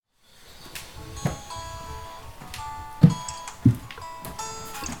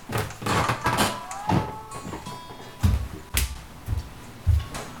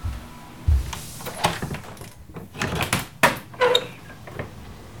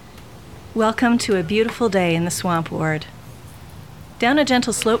Welcome to a beautiful day in the Swamp Ward. Down a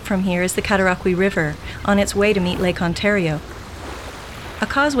gentle slope from here is the Cataraqui River, on its way to meet Lake Ontario. A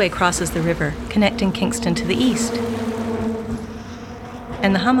causeway crosses the river, connecting Kingston to the east.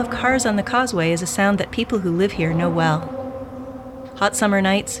 And the hum of cars on the causeway is a sound that people who live here know well. Hot summer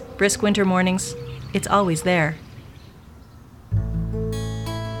nights, brisk winter mornings, it's always there.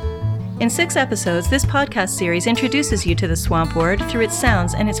 In 6 episodes, this podcast series introduces you to the Swamp Ward through its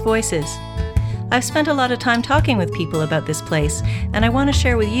sounds and its voices. I've spent a lot of time talking with people about this place, and I want to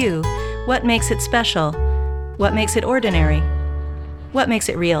share with you what makes it special, what makes it ordinary, what makes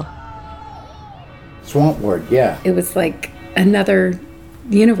it real. Swamp Ward, yeah. It was like another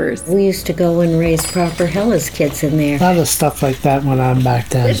universe. We used to go and raise proper hell as kids in there. A lot of stuff like that went on back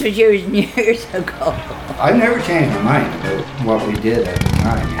then. This was years and years ago. I never changed my mind about what we did at the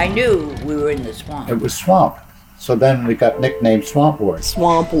time. I knew we were in the swamp. It was swamp. So then we got nicknamed Swamp Ward.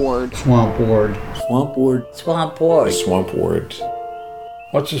 Swamp Ward. Swamp Ward. Swamp Ward. Swamp Ward. Swamp Ward.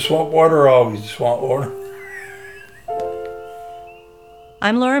 What's the swamp water? Always the swamp water.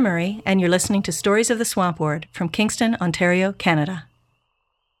 I'm Laura Murray, and you're listening to Stories of the Swamp Ward from Kingston, Ontario, Canada.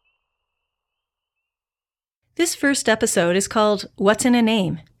 This first episode is called What's in a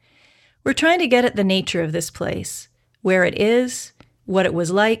Name? We're trying to get at the nature of this place, where it is, what it was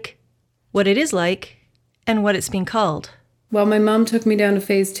like, what it is like, and what it's been called. Well, my mom took me down to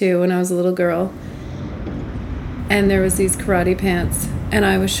phase 2 when I was a little girl. And there was these karate pants. And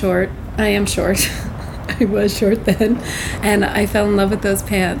I was short. I am short. I was short then. And I fell in love with those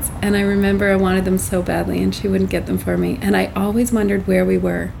pants. And I remember I wanted them so badly and she wouldn't get them for me. And I always wondered where we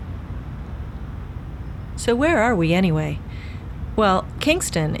were. So where are we anyway? Well,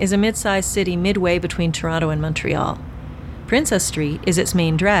 Kingston is a mid-sized city midway between Toronto and Montreal. Princess Street is its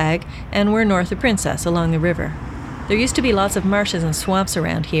main drag, and we're north of Princess along the river. There used to be lots of marshes and swamps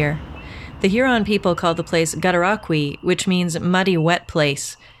around here. The Huron people called the place Cataraqui, which means muddy, wet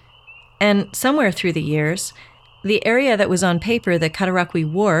place. And somewhere through the years, the area that was on paper the Cataraqui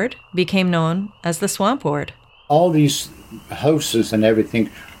Ward became known as the Swamp Ward. All these houses and everything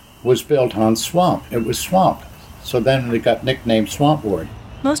was built on swamp. It was swamp. So then we got nicknamed Swamp Ward.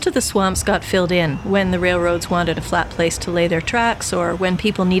 Most of the swamps got filled in when the railroads wanted a flat place to lay their tracks or when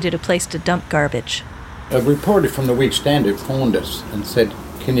people needed a place to dump garbage. A reporter from the Week Standard phoned us and said,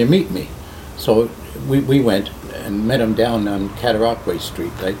 "Can you meet me?" So we went and met him down on Cataraqui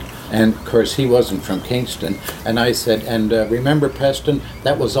Street, like, and of course he wasn't from Kingston. And I said, remember Preston,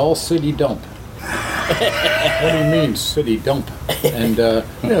 that was all city dump. What do you mean, city dump? And,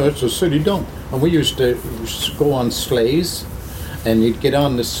 it's a city dump. And we used to go on sleighs, and you'd get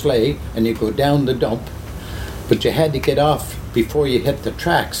on the sleigh, and you'd go down the dump, but you had to get off before you hit the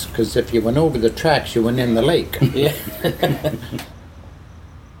tracks, because if you went over the tracks, you went in the lake. Yeah.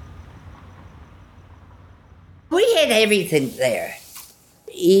 We had everything there.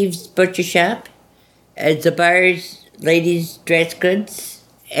 Eve's Butcher Shop, Zabar's Ladies' Dress Goods,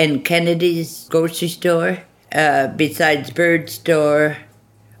 and Kennedy's Grocery Store, besides Bird Store,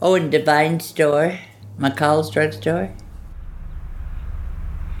 and Divine Store, McCall's Drug Store.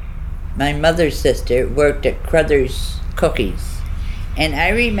 My mother's sister worked at Crothers Cookies, and I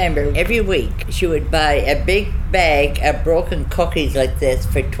remember every week she would buy a big bag of broken cookies like this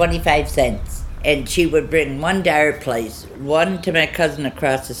for 25 cents. And she would bring one to our place, one to my cousin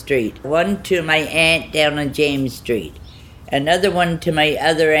across the street, one to my aunt down on James Street, another one to my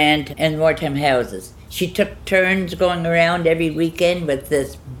other aunt in Wartime Houses. She took turns going around every weekend with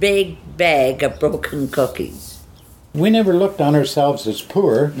this big bag of broken cookies. We never looked on ourselves as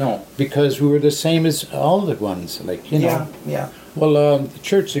poor. No. Because we were the same as all the ones, like, you know. Yeah. Well, the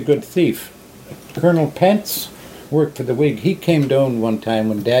church's a good thief. Colonel Pence worked for the Whig. He came down one time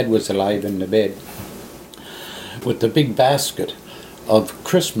when Dad was alive in the bed with the big basket of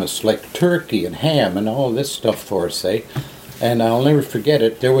Christmas, like turkey and ham and all this stuff for us, eh? And I'll never forget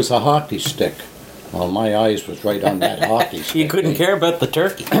it. There was a hockey stick. Well, my eyes was right on that hockey stick. You couldn't care about the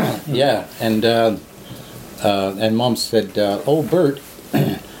turkey. Yeah, and Mom said, "Oh, Bert,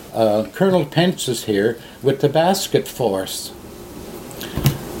 Colonel Pence is here with the basket for us.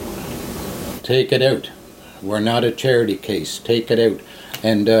 Take it out. We're not a charity case. Take it out."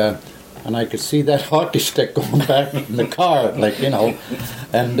 And I could see that hockey stick going back in the car, like, you know.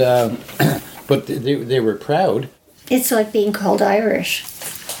 And but they were proud. It's like being called Irish.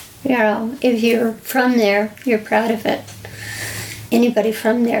 You know, if you're from there, you're proud of it. Anybody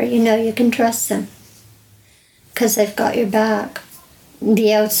from there, you know you can trust them because they've got your back.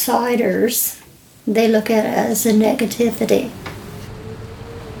 The outsiders, they look at it as a negativity.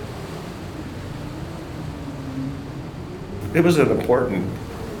 It was an important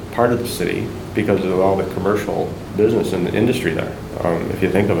part of the city because of all the commercial business and the industry there, if you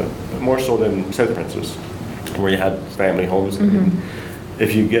think of it. More so than South Princess, where you had family homes.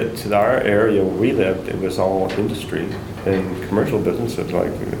 If you get to our area where we lived, it was all industry and commercial businesses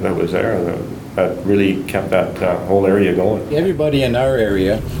like that was there that really kept that whole area going. Everybody in our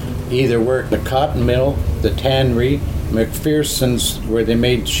area either worked the cotton mill, the tannery, McPherson's where they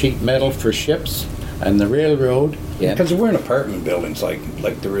made sheet metal for ships, and the railroad. Because there weren't apartment buildings like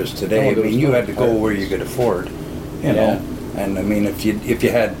there is today. No, I mean, you had to go where you could afford, you know. And I mean, if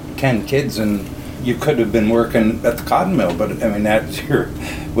you had 10 kids and you could have been working at the cotton mill, but I mean,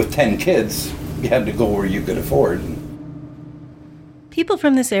 with 10 kids, you had to go where you could afford. People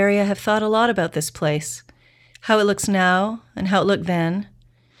from this area have thought a lot about this place, how it looks now and how it looked then,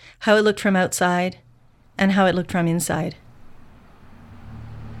 how it looked from outside and how it looked from inside.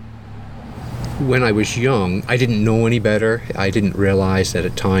 When I was young, I didn't know any better. I didn't realize that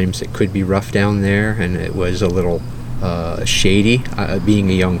at times it could be rough down there and it was a little shady. Being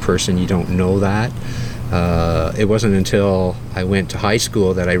a young person, you don't know that. It wasn't until I went to high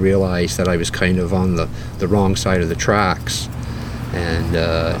school that I realized that I was kind of on the wrong side of the tracks. And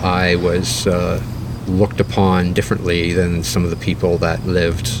I was looked upon differently than some of the people that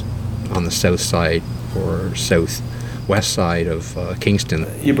lived on the south side or southwest side of Kingston.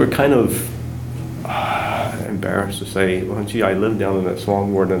 You were kind of embarrassed to say, well, gee, I lived down in the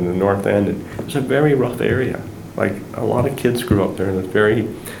Swan Ward in the North End, and it was a very rough area. Like, a lot of kids grew up there, and it's very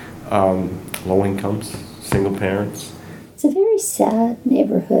low incomes, single parents. It's a very sad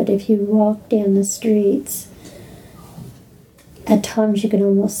neighborhood if you walk down the streets. At times you can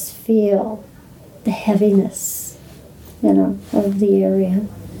almost feel the heaviness, of the area.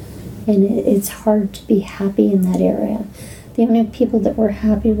 And it's hard to be happy in that area. The only people that were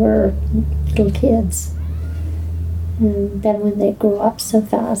happy were little kids. And then when they grow up so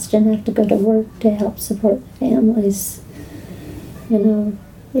fast and have to go to work to help support the families, it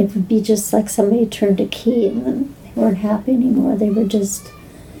would be just like somebody turned a key and then they weren't happy anymore. They were just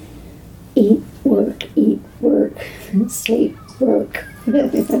eat, work, sleep, work.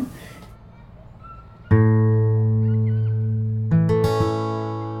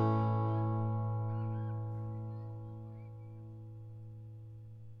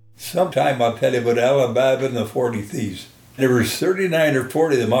 Sometime I'll tell you about Alabama and the 40 Thieves. There was 39 or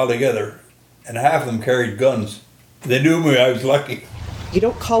 40 of them all together, and half of them carried guns. They knew me, I was lucky. You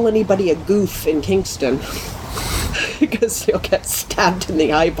don't call anybody a goof in Kingston because you'll get stabbed in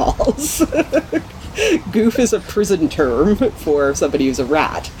the eyeballs. Goof is a prison term for somebody who's a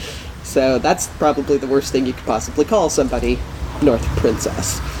rat. So that's probably the worst thing you could possibly call somebody north of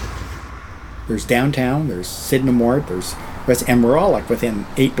Princess. There's downtown, there's Sydenham, and we're all like within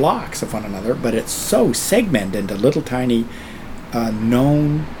 8 blocks of one another, but it's so segmented into little tiny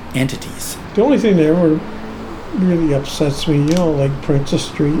known entities. The only thing that ever really upsets me, like Princess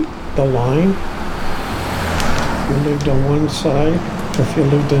Street, the line. If you lived on one side, or if you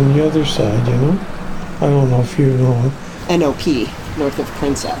lived on the other side, I don't know if you know. NOP, north of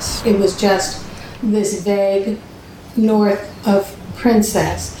Princess. It was just this vague north of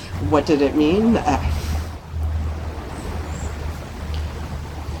Princess. What did it mean?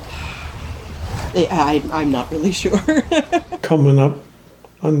 I'm not really sure. Coming up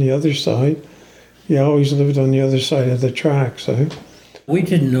on the other side, you always lived on the other side of the tracks, eh? We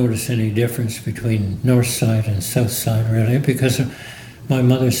didn't notice any difference between north side and south side, really, because my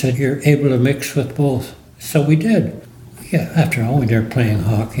mother said you're able to mix with both. So we did. Yeah, after all, we were playing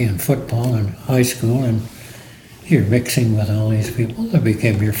hockey and football in high school, and you're mixing with all these people that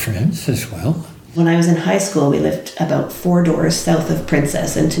became your friends as well. When I was in high school, we lived about 4 doors south of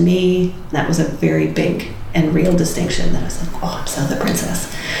Princess, and to me, that was a very big and real distinction that I was like, I'm south of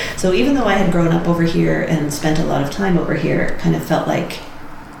Princess. So even though I had grown up over here and spent a lot of time over here, it kind of felt like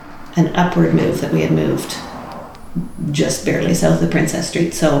an upward move that we had moved just barely south of Princess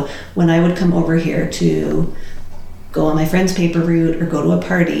Street. So when I would come over here to go on my friend's paper route or go to a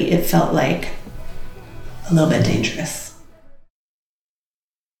party, it felt like a little bit dangerous.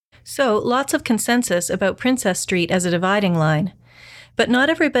 So, lots of consensus about Princess Street as a dividing line. But not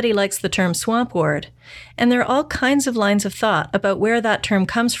everybody likes the term Swamp Ward, and there are all kinds of lines of thought about where that term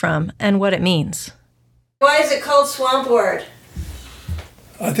comes from and what it means. Why is it called Swamp Ward?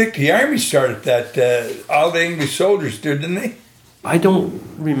 I think the Army started that. All the English soldiers did, didn't they? I don't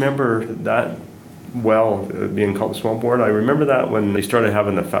remember that well being called Swamp Ward. I remember that when they started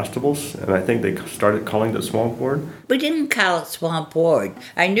having the festivals, and I think they started calling it Swamp Ward. We didn't call it Swamp Ward.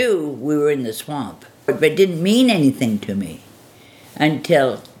 I knew we were in the swamp, but it didn't mean anything to me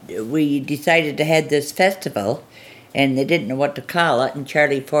until we decided to have this festival, And they didn't know what to call it, and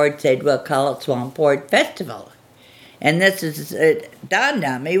Charlie Ford said, well, call it Swamp Ward Festival. And this is, it dawned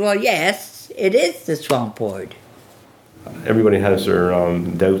on me, well, yes, it is the Swamp Ward. Everybody has their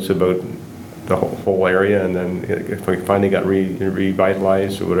doubts about the whole area, and then it finally got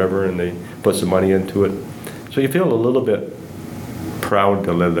revitalized or whatever, and they put some money into it. So you feel a little bit proud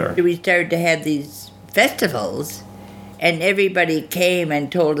to live there. We started to have these festivals, and everybody came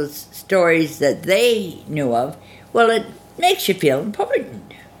and told us stories that they knew of. Well, it makes you feel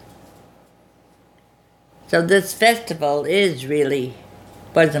important. So this festival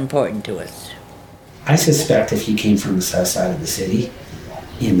was important to us. I suspect if you came from the south side of the city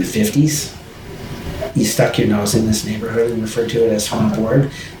in the 50s, you stuck your nose in this neighborhood and referred to it as Swamp Ward,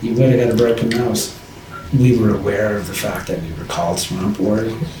 you would have got a broken nose. We were aware of the fact that we were called Swamp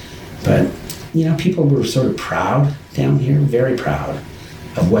Ward, but people were sort of proud down here, very proud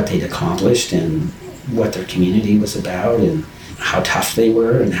of what they'd accomplished and what their community was about and how tough they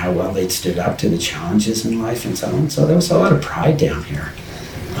were and how well they'd stood up to the challenges in life and so on. So there was a lot of pride down here.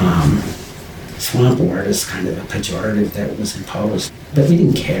 Swamp Ward is kind of a pejorative that was imposed, but we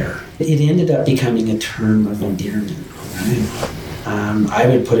didn't care. It ended up becoming a term of endearment. Right? I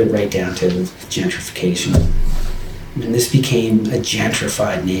would put it right down to gentrification. When this became a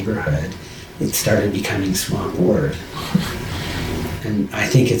gentrified neighborhood, it started becoming Swamp Ward. And I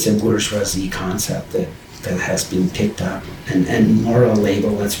think it's a bourgeoisie concept that has been picked up and more a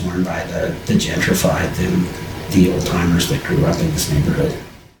label that's worn by the gentrified than the old timers that grew up in this neighborhood.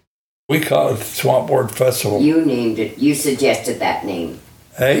 We call it the Swamp Ward Festival. You named it. You suggested that name.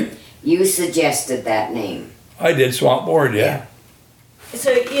 Hey? You suggested that name. I did, Swamp Ward, yeah.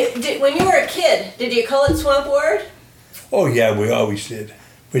 So when you were a kid, did you call it Swamp Ward? Oh yeah, we always did.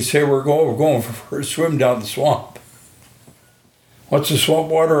 We'd say we're going for a swim down the swamp. What's the swamp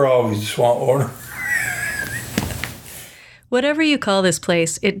water? Always the swamp water. Whatever you call this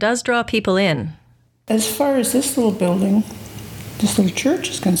place, it does draw people in. As far as this little building, this little church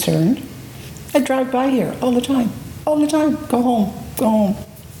is concerned, I drive by here all the time. All the time. Go home.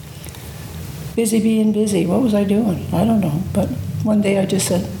 Busy being busy. What was I doing? I don't know. But one day I just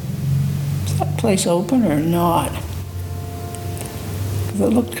said, is that place open or not? Because it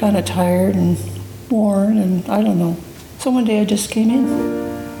looked kind of tired and worn and I don't know. So one day I just came in.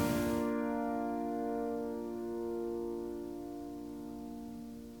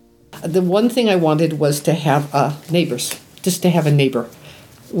 The one thing I wanted was to have neighbors. Just to have a neighbor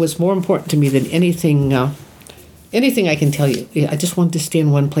was more important to me than anything I can tell you. I just wanted to stay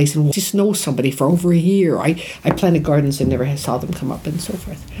in one place and just know somebody for over a year. I planted gardens and never saw them come up and so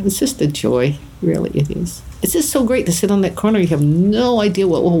forth. It's just a joy, really it is. It's just so great to sit on that corner. You have no idea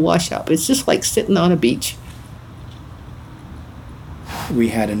what will wash up. It's just like sitting on a beach. We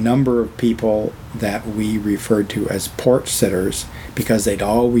had a number of people that we referred to as porch sitters because they'd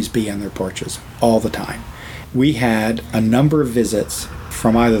always be on their porches all the time. We had a number of visits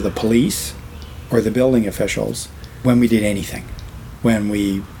from either the police or the building officials when we did anything. When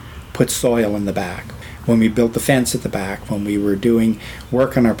we put soil in the back, when we built the fence at the back, when we were doing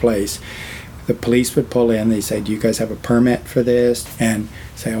work on our place, the police would pull in, they say, do you guys have a permit for this? And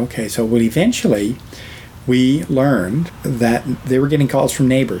say, okay, so eventually we learned that they were getting calls from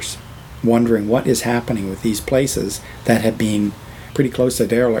neighbors wondering what is happening with these places that had been pretty close to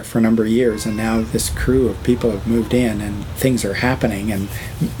derelict for a number of years, and now this crew of people have moved in and things are happening, and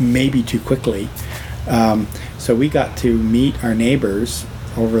maybe too quickly. So we got to meet our neighbors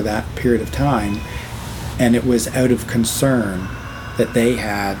over that period of time, and it was out of concern that they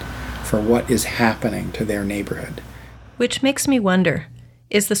had for what is happening to their neighborhood. Which makes me wonder,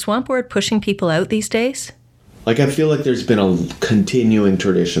 is the Swamp Ward pushing people out these days? Like, I feel like there's been a continuing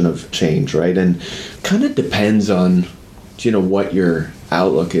tradition of change, right? And kind of depends on, what your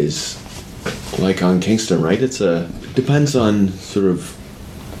outlook is like on Kingston, right? Depends on sort of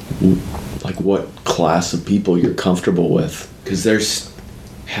like what class of people you're comfortable with. Because there's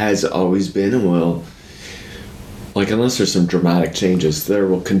has always been and will, like, unless there's some dramatic changes, there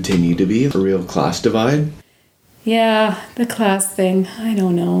will continue to be a real class divide. Yeah, the class thing, I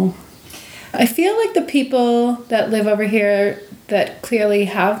don't know. I feel like the people that live over here that clearly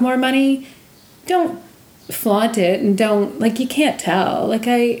have more money don't flaunt it and don't, like, you can't tell. Like,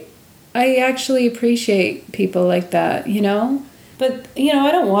 I actually appreciate people like that, But,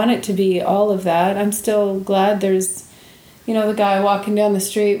 I don't want it to be all of that. I'm still glad there's, the guy walking down the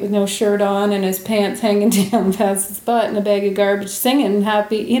street with no shirt on and his pants hanging down past his butt and a bag of garbage singing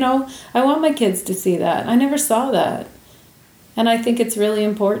happy. I want my kids to see that. I never saw that. And I think it's really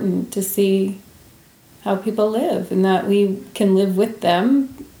important to see how people live and that we can live with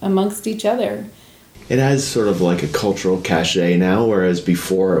them amongst each other. it has sort of like a cultural cachet now, whereas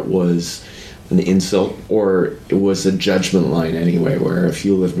before it was an insult, or it was a judgment line anyway, where if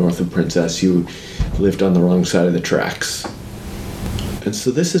you lived north of Princess, you lived on the wrong side of the tracks. And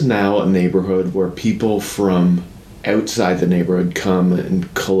so this is now a neighborhood where people from outside the neighborhood come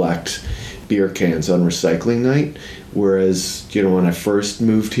and collect beer cans on recycling night, whereas, when I first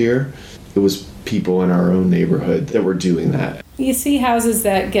moved here, it was people in our own neighborhood that were doing that. You see houses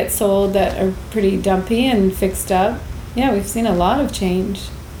that get sold that are pretty dumpy and fixed up. Yeah, we've seen a lot of change,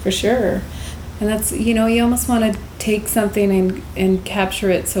 for sure. And that's, you almost want to take something and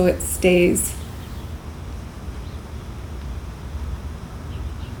capture it so it stays.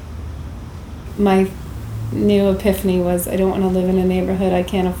 My new epiphany was, I don't want to live in a neighborhood I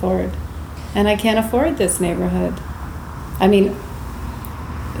can't afford. And I can't afford this neighborhood. I mean,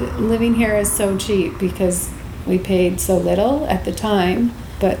 living here is so cheap because we paid so little at the time,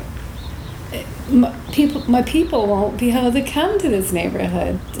 but my people won't be able to come to this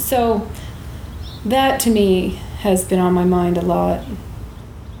neighborhood. So that to me has been on my mind a lot.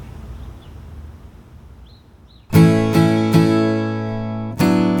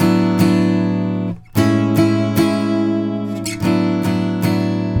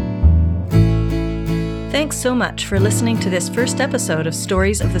 Thanks so much for listening to this first episode of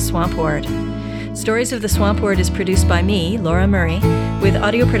Stories of the Swamp Ward. Stories of the Swamp Ward is produced by me, Laura Murray, with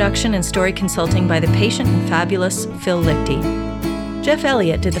audio production and story consulting by the patient and fabulous Phil Lichty. Jeff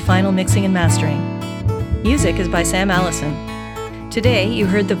Elliott did the final mixing and mastering. Music is by Sam Allison. Today, you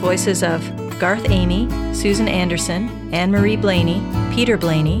heard the voices of Garth Amy, Susan Anderson, Anne-Marie Blaney, Peter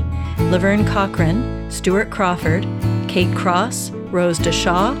Blaney, Laverne Cochran, Stuart Crawford, Kate Cross, Rose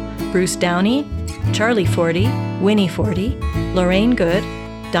DeShaw, Bruce Downey, Charlie Forty, Winnie Forty, Lorraine Good,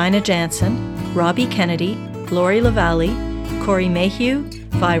 Dinah Jansen, Robbie Kennedy, Lori LaValle, Corey Mayhew,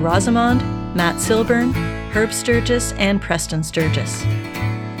 Vi Rosamond, Matt Silburn, Herb Sturgis, and Preston Sturgis.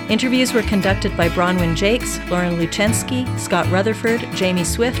 Interviews were conducted by Bronwyn Jakes, Lauren Luchensky, Scott Rutherford, Jamie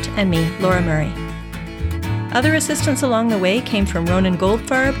Swift, and me, Laura Murray. Other assistants along the way came from Ronan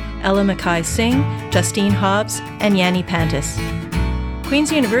Goldfarb, Ella Mackay-Singh, Justine Hobbs, and Yanni Pantis. Queen's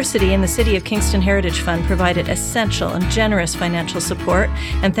University and the City of Kingston Heritage Fund provided essential and generous financial support,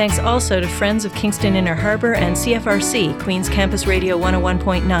 and thanks also to Friends of Kingston Inner Harbour and CFRC, Queen's Campus Radio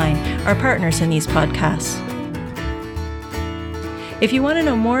 101.9, our partners in these podcasts. If you want to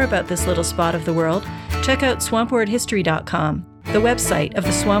know more about this little spot of the world, check out swampwardhistory.com, the website of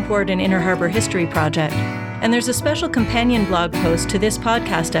the Swamp Ward and Inner Harbour History Project. And there's a special companion blog post to this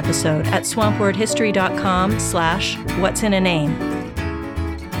podcast episode at swampwardhistory.com/what'sinaname.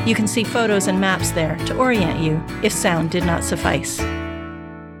 You can see photos and maps there to orient you if sound did not suffice. Where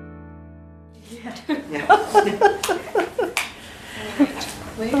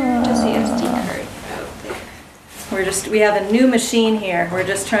does the SD card go? We have a new machine here. We're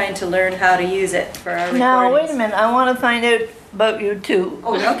just trying to learn how to use it for our recordings. Now, wait a minute. I want to find out about you too.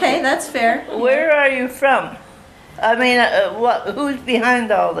 Oh, okay, that's fair. Where are you from? I mean, who's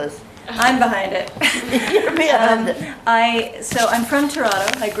behind all this? I'm behind it. You're behind it. I'm from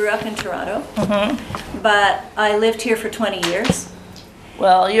Toronto. I grew up in Toronto, but I lived here for 20 years.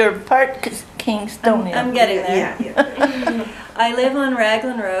 Well, you're part Kingstonian. I'm getting there. Yeah. I live on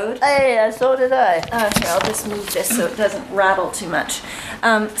Raglan Road. Hey, so did I. Here, I'll just move this so it doesn't rattle too much.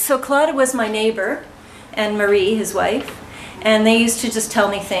 So Claude was my neighbor, and Marie, his wife, and they used to just tell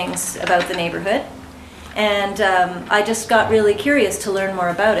me things about the neighborhood. And I just got really curious to learn more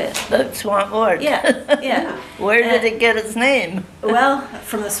about it. The Swamp Ward. Yeah. Where did it get its name? Well,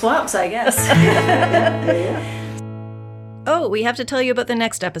 from the swamps, I guess. Oh, we have to tell you about the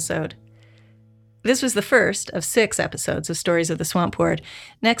next episode. This was the first of 6 episodes of Stories of the Swamp Ward.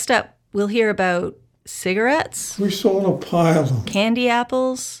 Next up, we'll hear about cigarettes. We sold a pile of candy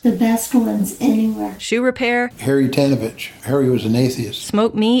apples. The best ones anywhere. Shoe repair. Harry Tanovich. Harry was an atheist.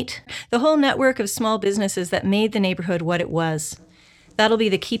 Smoked meat. The whole network of small businesses that made the neighborhood what it was. That'll be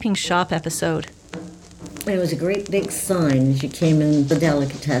the Keeping Shop episode. There was a great big sign as you came in the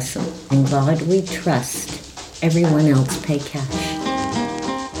delicatessen. In God we trust. Everyone else pay cash.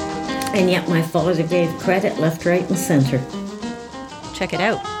 And yet my father gave credit left, right, and center. Check it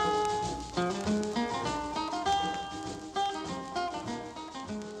out.